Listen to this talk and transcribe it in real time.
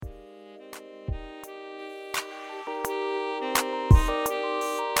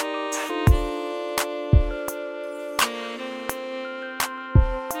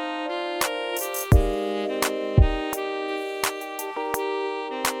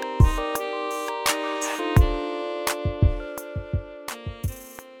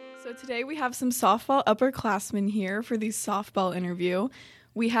Today we have some softball upperclassmen here for the softball interview.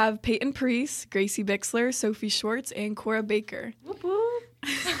 We have Peyton Priest, Gracie Bixler, Sophie Schwartz, and Cora Baker. Whoop whoop.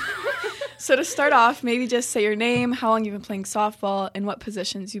 So to start off, maybe just say your name, how long you've been playing softball, and what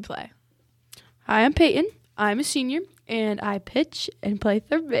positions you play. Hi, I'm Peyton. I'm a senior, and I pitch and play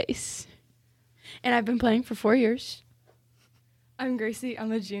third base. And I've been playing for 4 years. I'm Gracie.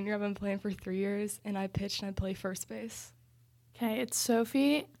 I'm a junior. I've been playing for 3 years, and I pitch and I play first base. Okay, it's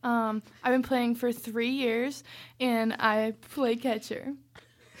Sophie. I've been playing for 3 years, and I play catcher.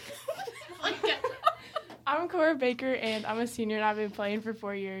 I'm Cora Baker, and I'm a senior, and I've been playing for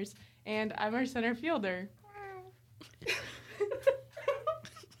 4 years, and I'm our center fielder.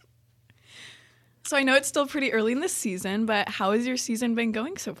 So I know it's still pretty early in the season, but how has your season been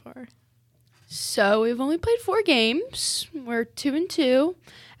going so far? So we've only played 4 games. We're 2-2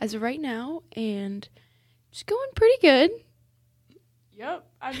 as of right now, and it's going pretty good. Yep,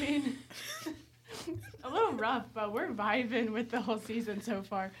 I mean, a little rough, but we're vibing with the whole season so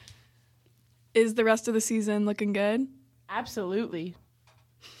far. Is the rest of the season looking good? Absolutely.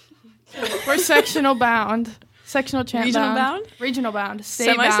 We're sectional bound. Sectional champ Regional bound? Regional bound. State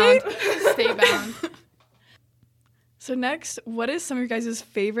Semi-state? bound. State bound. So next, what is some of your guys'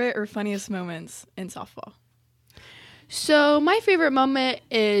 favorite or funniest moments in softball? So my favorite moment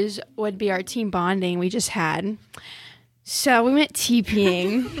would be our team bonding we just had. So we went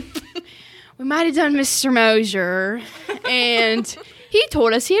TPing. We might have done Mr. Mosier, and he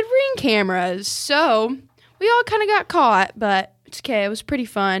told us he had Ring cameras. So we all kind of got caught, but it's okay. It was pretty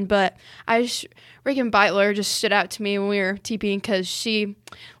fun. But Reagan Beitler just stood out to me when we were TPing because she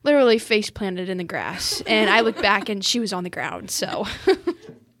literally face planted in the grass, and I looked back and she was on the ground. So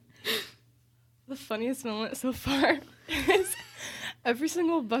The funniest moment so far is every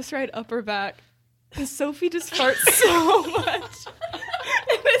single bus ride up or back, Sophie just farts so much.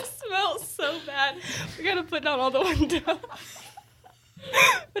 And it smells so bad. We gotta put down all the windows.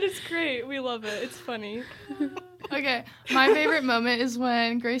 But it's great. We love it. It's funny. Okay, my favorite moment is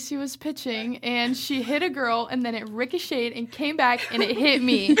when Gracie was pitching, and she hit a girl, and then it ricocheted and came back, and it hit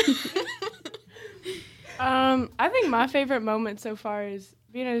me. I think my favorite moment so far is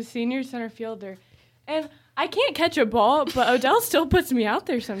being a senior center fielder. And I can't catch a ball, but Odell still puts me out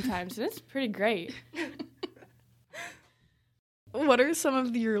there sometimes, and it's pretty great. What are some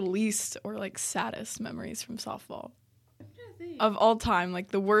of your least or saddest memories from softball? Of all time,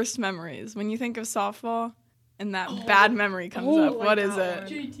 the worst memories. When you think of softball and that bad memory comes up, what is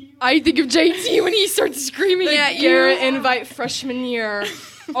it? I think of JT when he starts screaming at you. Garrett invite freshman year.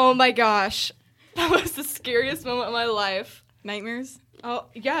 Oh my gosh. That was the scariest moment of my life. Nightmares? Oh,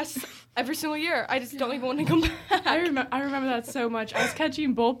 yes. Every single year. I just don't even want to come back. I remember that so much. I was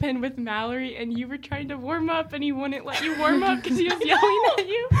catching bullpen with Mallory, and you were trying to warm up, and he wouldn't let you warm up because he was yelling at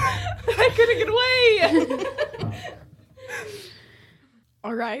you. I couldn't get away.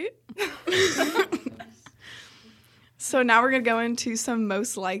 All right. So now we're going to go into some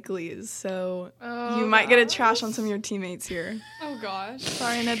most likelies. So you might get a trash on some of your teammates here. Oh, gosh.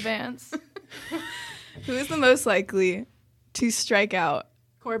 Sorry in advance. Who is the most likely to strike out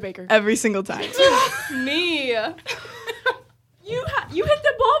Cora Baker. every single time? Me. You hit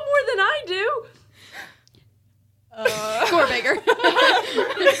the ball more than I do. Cora Baker.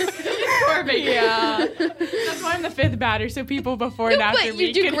 Cora Baker. Yeah. That's why I'm the 5th batter, so people before and after But me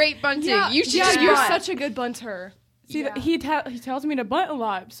you do can- great bunting. You should Yeah, just you're bunt. such a good bunter. See, Yeah. he tells me to bunt a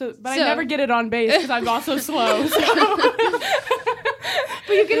lot, but I So- never get it on base because I'm also slow. So.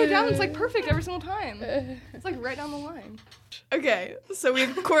 But you get it down, it's perfect every sinll time. It's right down the line. Okay, so we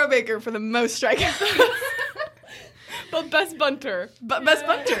have Cora Baker for the most strikeouts. But best bunter. But best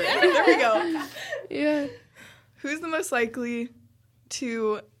bunter. There we go. Yeah. Who's the most likely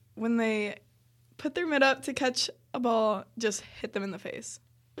to, when they put their mitt up to catch a ball, just hit them in the face?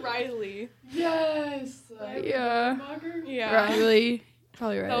 Riley. Yes. Yeah. Yeah. Riley.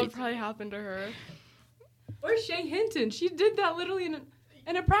 Probably That Riley. would probably happen to her. Or Shay Hinton. She did that literally in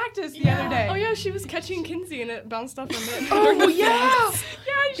a practice the other day. Oh, yeah, she was catching Kinsey and it bounced off her mitt. Oh, yeah.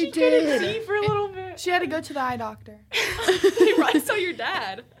 Yeah, she It couldn't did. see for a little bit. She had to go to the eye doctor. You probably saw your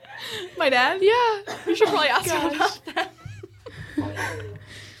dad. My dad? Yeah. You should probably ask him about that.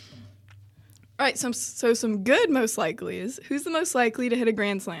 All right, so some good most likelies. Who's the most likely to hit a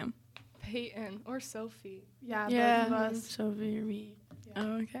grand slam? Peyton or Sophie. Yeah, Yeah. both of us. Sophie or me.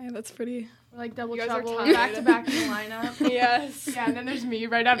 Oh, okay, that's pretty. We're double You guys are trouble, tied. back to back in the lineup. Yes. Yeah, and then there's me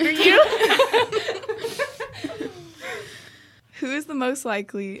right after you. Who is the most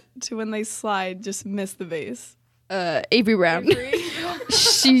likely to, when they slide, just miss the base? Avery Brown.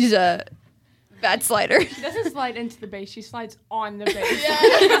 She's Bad slider. She doesn't slide into the base. She slides on the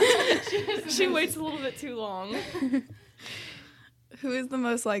base. She waits a little bit too long. Who is the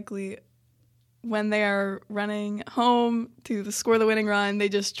most likely when they are running home to score the winning run, they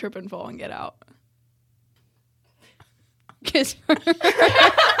just trip and fall and get out? Kiss.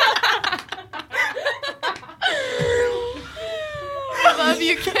 Love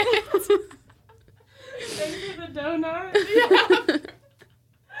you, kids. Thanks for the donut.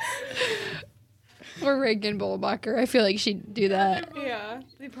 Or Reagan Bullbacher. I feel like she'd do that. Yeah,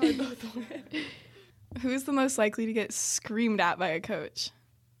 they probably both want it. Who's the most likely to get screamed at by a coach?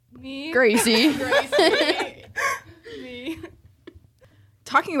 Me. Gracie. Me.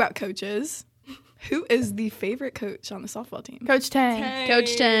 Talking about coaches, who is the favorite coach on the softball team? Coach Tang.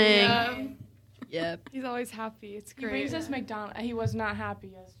 Coach Tang. Yeah. Yep. He's always happy. It's He great. brings us McDonald's. He was not happy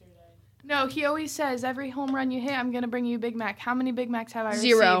yesterday. No, he always says every home run you hit, I'm gonna bring you a Big Mac. How many Big Macs have I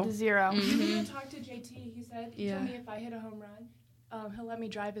Zero. received? 0. You need to talk to JT. He said he Yeah. told me if I hit a home run, he'll let me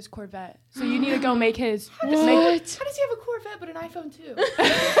drive his Corvette. So you need to go make his. What? How does he have a Corvette but an iPhone too?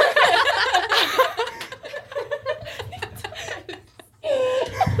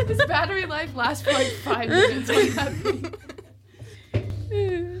 His battery life lasts for like 5 minutes on that thing.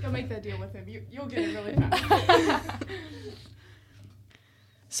 Go make that deal with him. You'll get it really fast.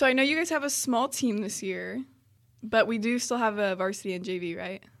 So I know you guys have a small team this year, but we do still have a varsity and JV,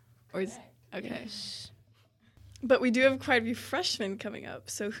 right? Or is okay. But we do have quite a few freshmen coming up.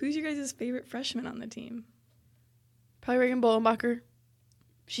 So who's your guys' favorite freshman on the team? Probably Reagan Bullbacher.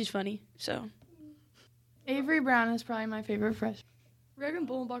 She's funny, so. Avery Brown is probably my favorite freshman. Reagan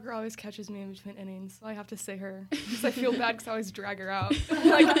Bullenbacher always catches me in between innings, so I have to say her. Because I feel bad because I always drag her out.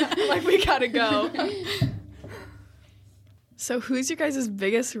 like, we gotta go. So who's your guys'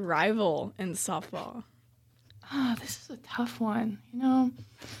 biggest rival in softball? Oh, this is a tough one. You know,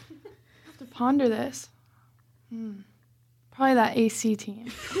 I have to ponder this. Probably that AC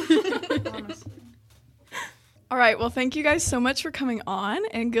team. Honestly. All right, well, thank you guys so much for coming on,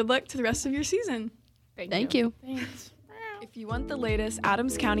 and good luck to the rest of your season. Thank you. Thanks. If you want the latest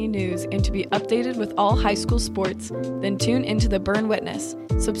Adams County news and to be updated with all high school sports, then tune into the Burn Witness.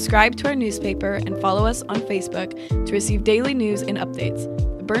 Subscribe to our newspaper and follow us on Facebook to receive daily news and updates.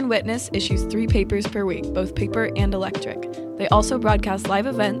 The Burn Witness issues 3 papers per week, both paper and electric. They also broadcast live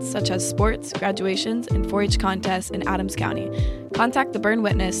events such as sports, graduations, and 4-H contests in Adams County. Contact the Burn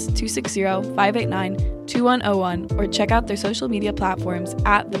Witness 260-589-2101 or check out their social media platforms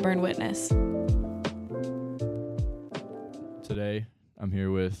at the Burn Witness. Today, I'm here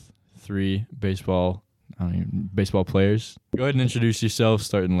with 3 baseball players. Go ahead and introduce yourself,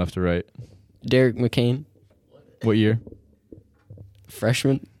 starting left to right. Derek McCain, What year?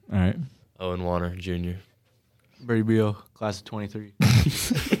 freshman. All right. Owen Warner, Jr. Brady Beal, class of 23.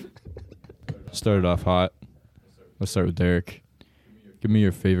 Started off hot. Let's start with Derek. Give me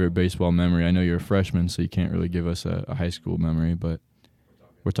your favorite baseball memory. I know you're a freshman, so you can't really give us a high school memory, but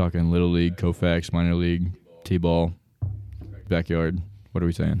we're talking Little League, Koufax, minor league, T-ball, backyard. What are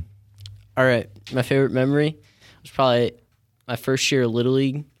we saying? All right, my favorite memory was probably my first year of Little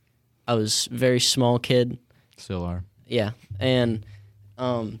League. I was a very small kid. Still are. Yeah, and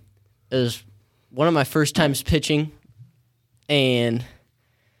it was one of my first times pitching, and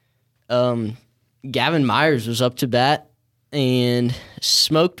Gavin Myers was up to bat and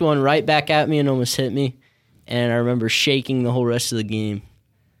smoked one right back at me and almost hit me, and I remember shaking the whole rest of the game.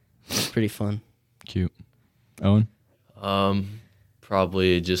 It was pretty fun. Cute. Owen?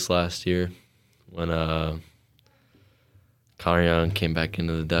 Probably just last year when Connor Young came back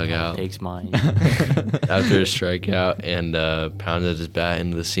into the dugout Takes mine. after a strikeout and pounded his bat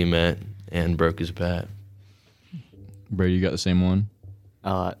into the cement and broke his bat. Brady, you got the same one?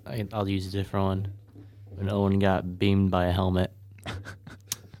 I'll use a different one. When Owen got beamed by a helmet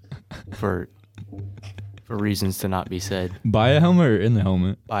for reasons to not be said. By a helmet or in the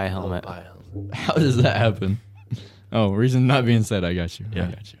helmet? By a helmet. How does that happen? Oh, reason not being said. I got you. Yeah.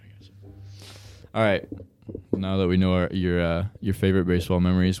 I got you. All right. Now that we know your favorite baseball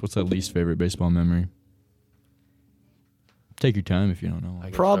memories, what's that least favorite baseball memory? Take your time if you don't know. I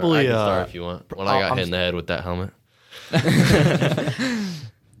can Probably, start, I can start if you want. When I got I'm hit in the head with that helmet.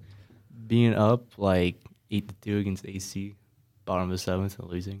 Being up like 8-2 against AC, bottom of the 7th and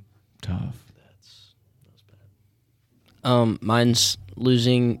losing. Tough. That was bad. Mine's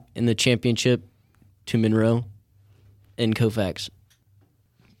losing in the championship to Monroe in Koufax.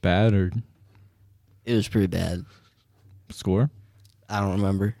 Bad or It was pretty bad. score? I don't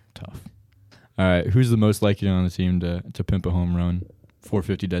remember. Tough. All right. Who's the most likely on the team to pimp a home run?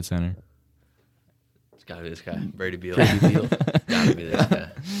 450 dead center. It's got to be this guy, Brady Beal. Brady Beal. Got to be this guy.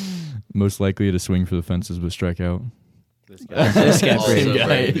 Most likely to swing for the fences but strike out. This guy. This guy. Also Same Brady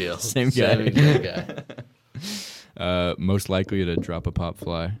guy. Beal. Same guy. Same guy. Most likely to drop a pop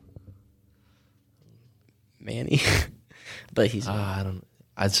fly. Manny. But he's I don't.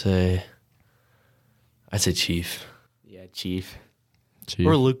 I'd say Chief. Yeah, Chief. Chief.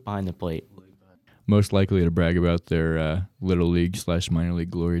 Or Luke behind the plate. Most likely to brag about their little league / minor league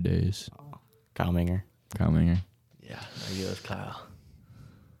glory days. Kyle Minger. Kyle Minger. Yeah, I go with Kyle.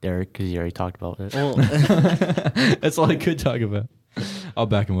 Derek, because you already talked about it. well, That's all I could talk about. I'll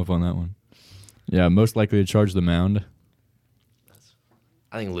back him up on that one. Yeah, most likely to charge the mound.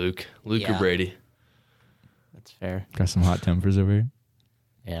 I think Luke or Yeah. Brady, That's fair. Got some hot tempers over here.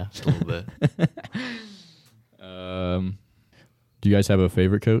 Yeah. just a little bit. Do you guys have a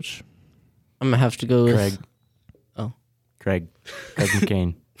favorite coach? I'm gonna have to go with Craig. Oh. Craig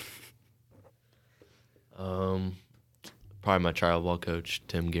McCain. Probably my trial ball coach,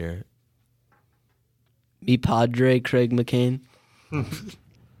 Tim Garrett. me Padre Craig McCain.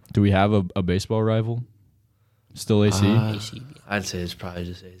 Do we have a baseball rival? Still AC? AC. I'd say it's probably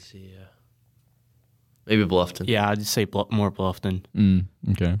just AC. Yeah, maybe Bluffton. Yeah, I'd just say more Bluffton.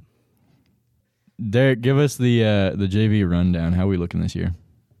 Okay. Derek, give us the JV rundown. How are we looking this year?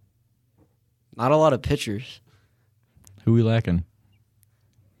 Not a lot of pitchers. Who we lacking?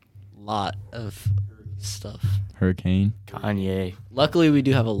 Lot of stuff. Hurricane. Kanye. Luckily, we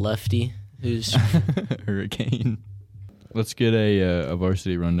do have a lefty who's Hurricane. Let's get a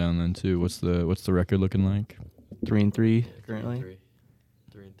varsity rundown then too. What's the record looking like? 3-3 currently.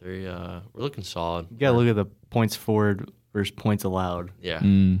 3-3. We're looking solid. You gotta look at the points forward versus points allowed. Yeah.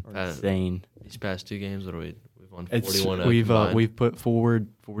 Insane. These past 2 games, what are we? We've won It's 41. we've put forward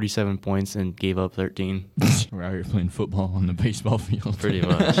 47 points and gave up 13. We're out here playing football on the baseball field. Pretty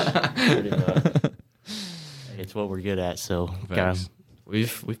much. Pretty much. It's what we're good at, so Facts.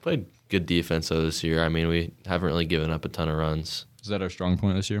 We've played good defense though this year. I mean, we haven't really given up a ton of runs. Is that our strong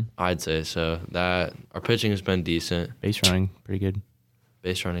point this year? I'd say so. That our pitching has been decent. base running pretty good.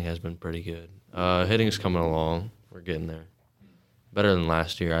 Base running has been pretty good. Hitting is coming along. We're getting there. Better than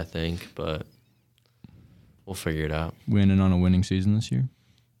last year, I think, but we'll figure it out. We ending on a winning season this year?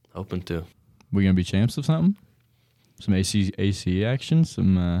 Hoping to. We gonna be champs of something? Some AC action,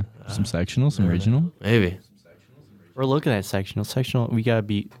 some sectional, some regional. Maybe. We're looking at sectional. Sectional, we gotta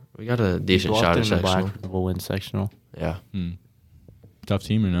beat. We got a decent shot at Bluffton and sectional. Blackford will win sectional. Yeah. Tough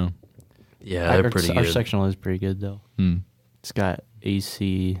team or no? Yeah, they're pretty Our good. sectional is pretty good though. It's got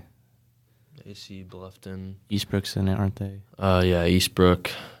AC, AC Bluffton. Eastbrook's in it, aren't they? Yeah,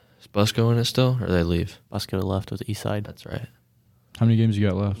 Eastbrook. Is Busco in it still, or they leave? Busco left with the East Side. That's right. How many games you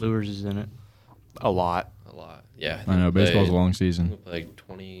got left? Lures is in it. A lot. A lot. Yeah. I know, baseball's a long We'll season. play like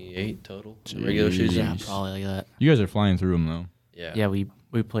 28 total in regular season. Yeah, probably like that. You guys are flying through them though. Yeah. Yeah,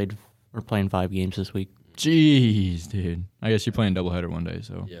 we're playing 5 games this week. Jeez, dude. I guess you're playing doubleheader one day,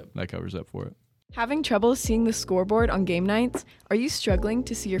 so Yep. that covers up for it. Having trouble seeing the scoreboard on game nights? Are you struggling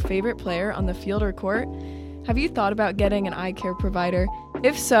to see your favorite player on the field or court? Have you thought about getting an eye care provider?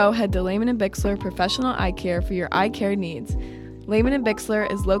 If so, head to Lehman & Bixler Professional Eye Care for your eye care needs. Lehman &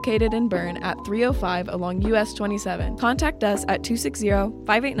 Bixler is located in Bern at 305 along US 27. Contact us at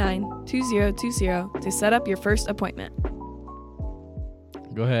 260-589-2020 to set up your first appointment.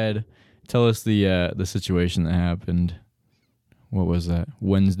 Go ahead. Tell us the situation that happened. What was that?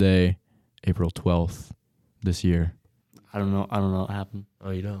 Wednesday, April 12th this year. I don't know what happened.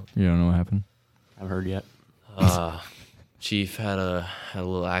 Oh, you don't? You don't know what happened? I haven't heard yet. Chief had a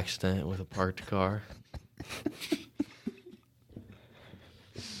little accident with a parked car.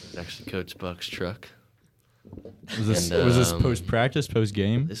 It was actually Coach Buck's truck. Was this And, post practice, post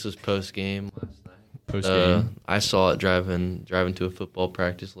game? This was post game last night. Post game. I saw it driving to a football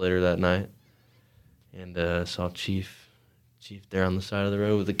practice later that night, and saw Chief there on the side of the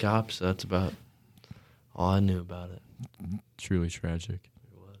road with the cops. So that's about all I knew about it. Truly tragic.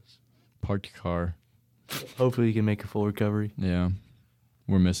 It was. Parked car. Hopefully you can make a full recovery. Yeah.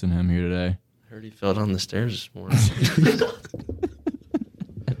 We're missing him here today. I heard he fell down the stairs this morning.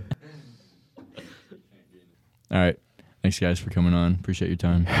 All right. Thanks, guys, for coming on. Appreciate your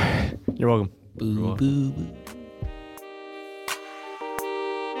time. You're welcome. boo boo boo.